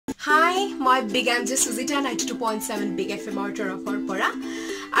মই big M যে Sujita 92.7 big F এমৰ তৰফৰ পৰা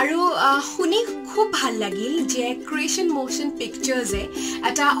আৰু শুনি খুব ভাল লাগিল যে ক্ৰিয়েশন মোশন পিকচাৰ্সে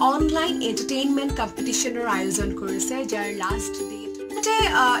এটা অনলাইন এন্টাৰটেইনমেন্ট কম্পিটিশনৰ আয়োজন কৰিছে যাৰ লাষ্ট ডেট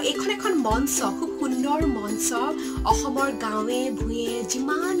এখন মঞ্চ খুব সুন্দৰ মঞ্চ অসমৰ গাঁৱে ভুঁয়ে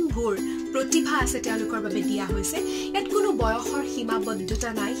যিমানবোৰ প্ৰতিভা আছে তেওঁলোকৰ বাবে দিয়া হৈছে ইয়াত কোনো বয়সৰ সীমাবদ্ধতা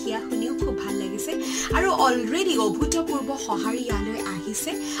নাই হিয়া শুনিও খুব ভাল লাগিছে আৰু অলৰেডি অভূতপূৰ্ব সঁহাৰি ইয়ালৈ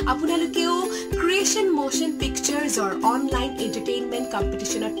আহিছে আপোনালোকেও ক্ৰিয়েশন মোশন পিকচাৰ্সৰ অনলাইন এন্টাৰটেইনমেন্ট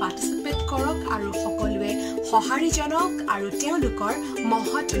কম্পিটিশনত পাৰ্টিসিপেট কৰক আৰু সকলোৱে সঁহাৰি জনক আৰু তেওঁলোকৰ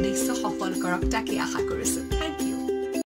মহৎ উদ্দেশ্য সফল কৰক তাকে আশা কৰিছো থ্যাংক ইউ